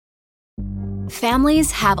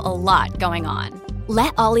Families have a lot going on.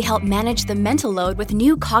 Let Ollie help manage the mental load with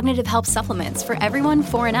new cognitive health supplements for everyone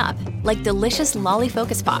 4 and up, like delicious Lolly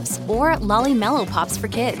Focus Pops or Lolly Mellow Pops for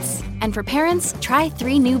kids. And for parents, try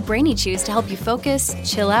 3 new Brainy Chews to help you focus,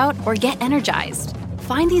 chill out, or get energized.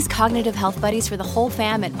 Find these cognitive health buddies for the whole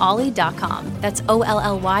fam at ollie.com. That's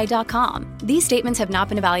OLLY.com. These statements have not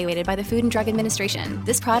been evaluated by the Food and Drug Administration.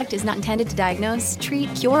 This product is not intended to diagnose,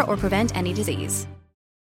 treat, cure, or prevent any disease.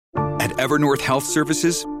 At Evernorth Health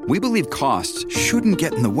Services, we believe costs shouldn't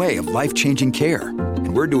get in the way of life-changing care,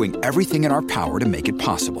 and we're doing everything in our power to make it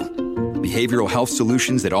possible. Behavioral health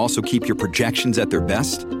solutions that also keep your projections at their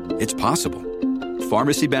best? It's possible.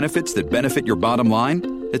 Pharmacy benefits that benefit your bottom line?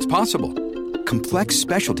 It's possible. Complex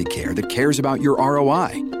specialty care that cares about your ROI?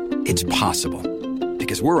 It's possible.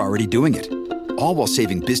 Because we're already doing it. All while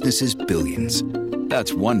saving businesses billions.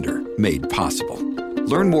 That's Wonder made possible.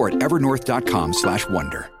 Learn more at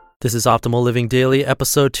evernorth.com/wonder. This is Optimal Living Daily,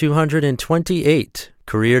 episode 228,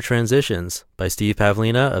 Career Transitions by Steve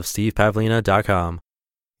Pavlina of stevepavlina.com.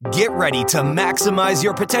 Get ready to maximize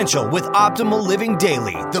your potential with Optimal Living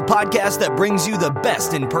Daily, the podcast that brings you the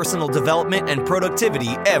best in personal development and productivity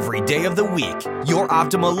every day of the week. Your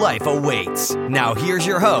optimal life awaits. Now here's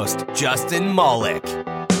your host, Justin Malik.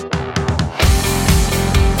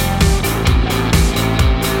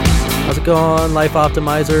 How's it going, Life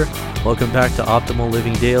Optimizer? Welcome back to Optimal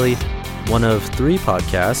Living Daily, one of 3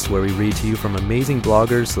 podcasts where we read to you from amazing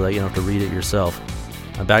bloggers so that you don't have to read it yourself.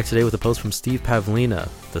 I'm back today with a post from Steve Pavlina,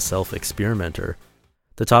 the self-experimenter.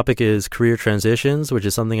 The topic is career transitions, which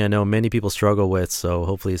is something I know many people struggle with, so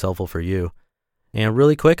hopefully it's helpful for you. And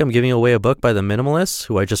really quick, I'm giving away a book by The Minimalists,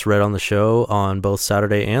 who I just read on the show on both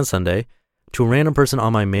Saturday and Sunday, to a random person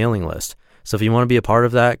on my mailing list. So if you want to be a part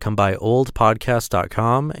of that, come by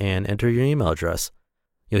oldpodcast.com and enter your email address.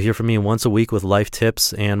 You'll hear from me once a week with life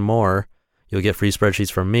tips and more. You'll get free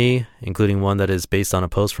spreadsheets from me, including one that is based on a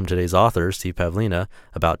post from today's author, Steve Pavlina,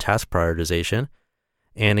 about task prioritization.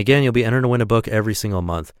 And again, you'll be entered to win a book every single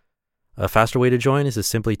month. A faster way to join is to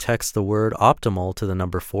simply text the word optimal to the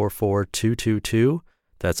number 44222.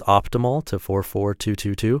 That's optimal to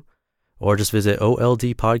 44222. Or just visit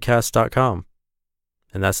oldpodcast.com.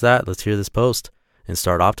 And that's that. Let's hear this post and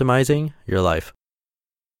start optimizing your life.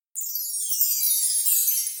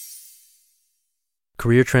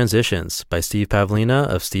 Career Transitions by Steve Pavlina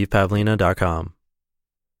of stevepavlina.com.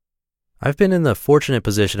 I've been in the fortunate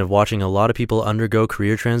position of watching a lot of people undergo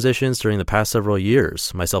career transitions during the past several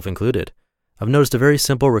years, myself included. I've noticed a very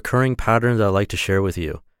simple recurring pattern that I'd like to share with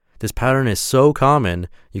you. This pattern is so common,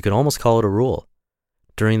 you could almost call it a rule.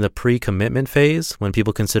 During the pre-commitment phase, when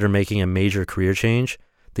people consider making a major career change,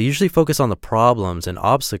 they usually focus on the problems and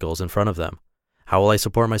obstacles in front of them. How will I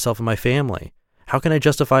support myself and my family? How can I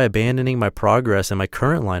justify abandoning my progress in my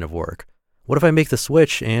current line of work? What if I make the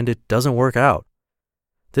switch and it doesn't work out?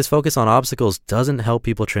 This focus on obstacles doesn't help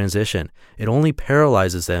people transition. It only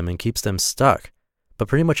paralyzes them and keeps them stuck. But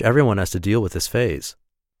pretty much everyone has to deal with this phase.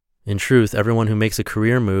 In truth, everyone who makes a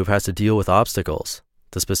career move has to deal with obstacles.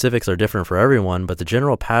 The specifics are different for everyone, but the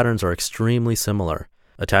general patterns are extremely similar.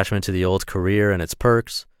 Attachment to the old career and its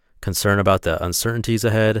perks, concern about the uncertainties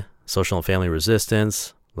ahead, social and family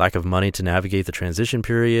resistance, lack of money to navigate the transition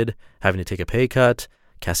period, having to take a pay cut,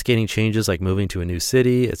 cascading changes like moving to a new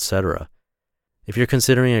city, etc. If you're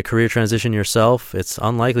considering a career transition yourself, it's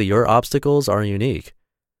unlikely your obstacles are unique.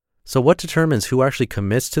 So what determines who actually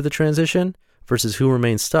commits to the transition versus who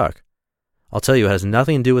remains stuck? I'll tell you, it has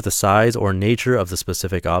nothing to do with the size or nature of the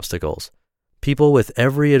specific obstacles. People with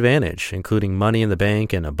every advantage, including money in the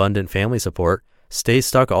bank and abundant family support, stay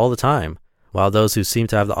stuck all the time, while those who seem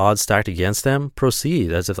to have the odds stacked against them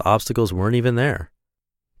proceed as if the obstacles weren't even there.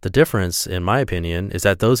 The difference, in my opinion, is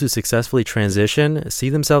that those who successfully transition see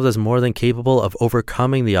themselves as more than capable of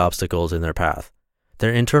overcoming the obstacles in their path.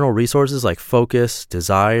 Their internal resources like focus,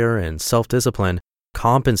 desire, and self-discipline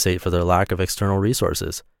compensate for their lack of external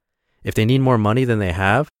resources. If they need more money than they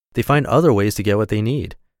have, they find other ways to get what they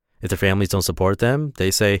need. If their families don't support them,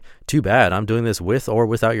 they say, "Too bad, I'm doing this with or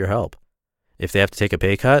without your help." If they have to take a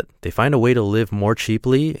pay cut, they find a way to live more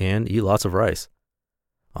cheaply and eat lots of rice.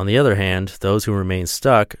 On the other hand, those who remain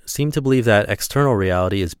stuck seem to believe that external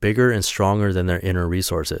reality is bigger and stronger than their inner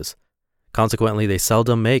resources. Consequently, they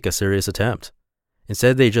seldom make a serious attempt.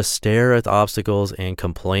 Instead, they just stare at the obstacles and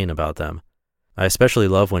complain about them. I especially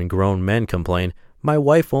love when grown men complain, "My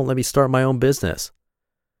wife won't let me start my own business."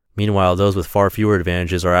 Meanwhile, those with far fewer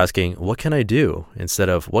advantages are asking, "What can I do?" instead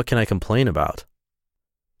of, "What can I complain about?"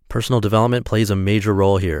 Personal development plays a major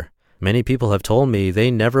role here. Many people have told me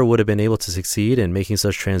they never would have been able to succeed in making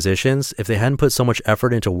such transitions if they hadn't put so much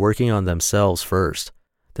effort into working on themselves first.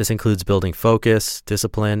 This includes building focus,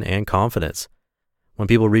 discipline, and confidence. When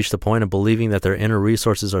people reach the point of believing that their inner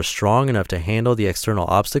resources are strong enough to handle the external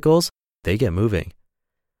obstacles, they get moving.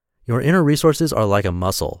 Your inner resources are like a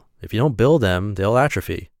muscle. If you don't build them, they'll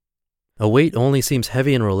atrophy. A weight only seems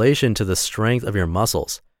heavy in relation to the strength of your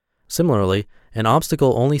muscles. Similarly, an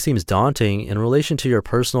obstacle only seems daunting in relation to your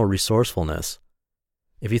personal resourcefulness.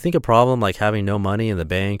 If you think a problem like having no money in the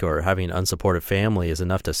bank or having an unsupported family is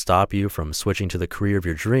enough to stop you from switching to the career of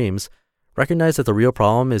your dreams, recognize that the real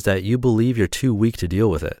problem is that you believe you're too weak to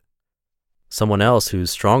deal with it. Someone else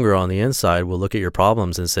who's stronger on the inside will look at your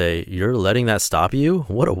problems and say, "You're letting that stop you?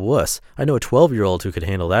 What a wuss. I know a 12-year-old who could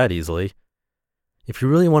handle that easily." If you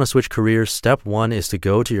really want to switch careers, step one is to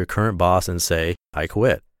go to your current boss and say, "I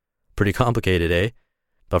quit." Pretty complicated, eh?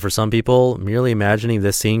 But for some people, merely imagining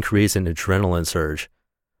this scene creates an adrenaline surge.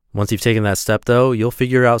 Once you've taken that step, though, you'll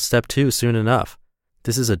figure out step two soon enough.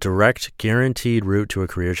 This is a direct, guaranteed route to a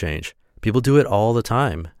career change. People do it all the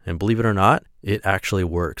time, and believe it or not, it actually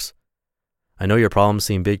works. I know your problems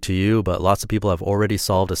seem big to you, but lots of people have already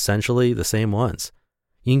solved essentially the same ones.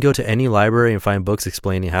 You can go to any library and find books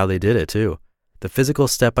explaining how they did it, too. The physical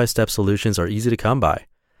step-by-step solutions are easy to come by,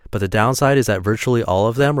 but the downside is that virtually all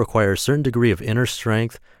of them require a certain degree of inner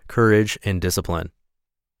strength, courage, and discipline.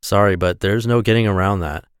 Sorry, but there's no getting around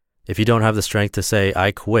that. If you don't have the strength to say,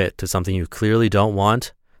 "I quit" to something you clearly don't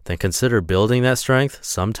want, then consider building that strength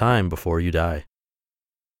sometime before you die.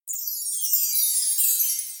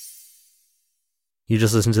 You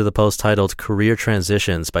just listened to the post titled Career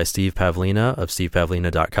Transitions by Steve Pavlina of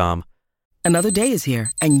stevepavlina.com. Another day is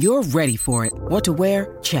here, and you're ready for it. What to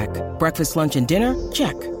wear? Check. Breakfast, lunch, and dinner?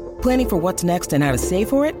 Check. Planning for what's next and how to save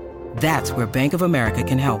for it? That's where Bank of America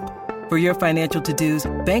can help. For your financial to-dos,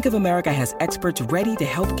 Bank of America has experts ready to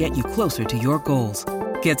help get you closer to your goals.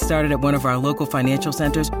 Get started at one of our local financial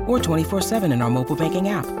centers or 24/7 in our mobile banking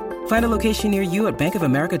app. Find a location near you at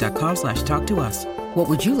bankofamerica.com/talktous. What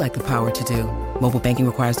would you like the power to do? Mobile banking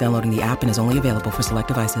requires downloading the app and is only available for select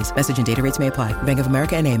devices. Message and data rates may apply. Bank of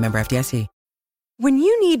America N.A., member FDIC. When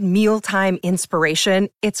you need mealtime inspiration,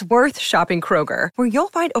 it's worth shopping Kroger, where you'll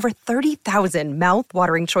find over 30,000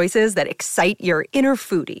 mouth-watering choices that excite your inner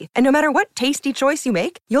foodie. And no matter what tasty choice you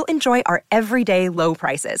make, you'll enjoy our everyday low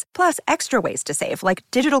prices, plus extra ways to save, like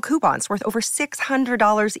digital coupons worth over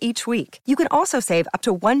 $600 each week. You can also save up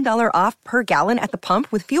to $1 off per gallon at the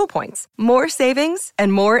pump with fuel points. More savings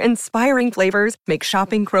and more inspiring flavors make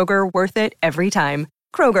shopping Kroger worth it every time.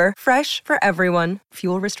 Kroger, fresh for everyone.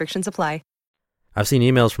 Fuel restrictions apply. I've seen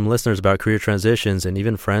emails from listeners about career transitions, and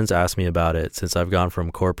even friends ask me about it since I've gone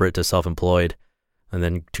from corporate to self-employed and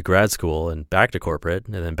then to grad school and back to corporate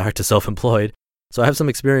and then back to self-employed. So I have some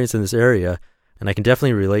experience in this area, and I can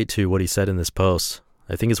definitely relate to what he said in this post.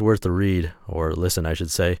 I think it's worth the read, or listen, I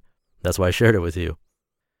should say. That's why I shared it with you.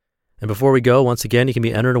 And before we go, once again, you can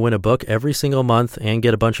be entered to win a book every single month and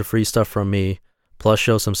get a bunch of free stuff from me, plus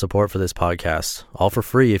show some support for this podcast, all for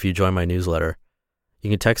free if you join my newsletter. You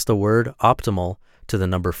can text the word optimal to the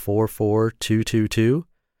number 44222,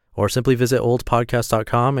 or simply visit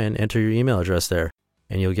oldpodcast.com and enter your email address there,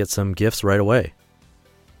 and you'll get some gifts right away.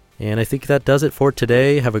 And I think that does it for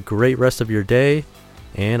today. Have a great rest of your day,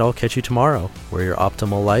 and I'll catch you tomorrow, where your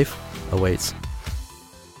optimal life awaits.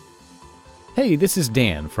 Hey, this is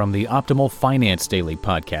Dan from the Optimal Finance Daily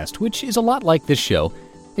podcast, which is a lot like this show,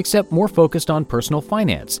 except more focused on personal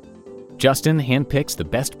finance. Justin handpicks the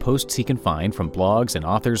best posts he can find from blogs and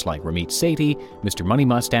authors like Ramit Sethi, Mr. Money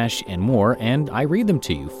Mustache, and more, and I read them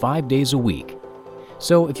to you 5 days a week.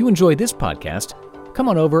 So if you enjoy this podcast, come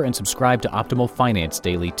on over and subscribe to Optimal Finance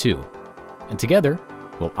Daily too. And together,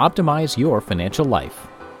 we'll optimize your financial life.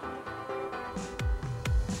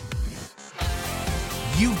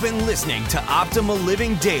 You've been listening to Optimal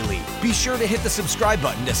Living Daily. Be sure to hit the subscribe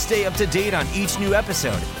button to stay up to date on each new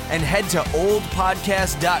episode, and head to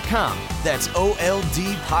oldpodcast.com. That's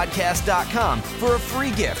OLDpodcast.com for a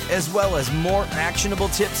free gift, as well as more actionable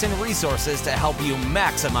tips and resources to help you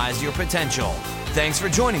maximize your potential. Thanks for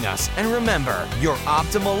joining us, and remember, your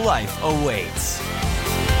optimal life awaits.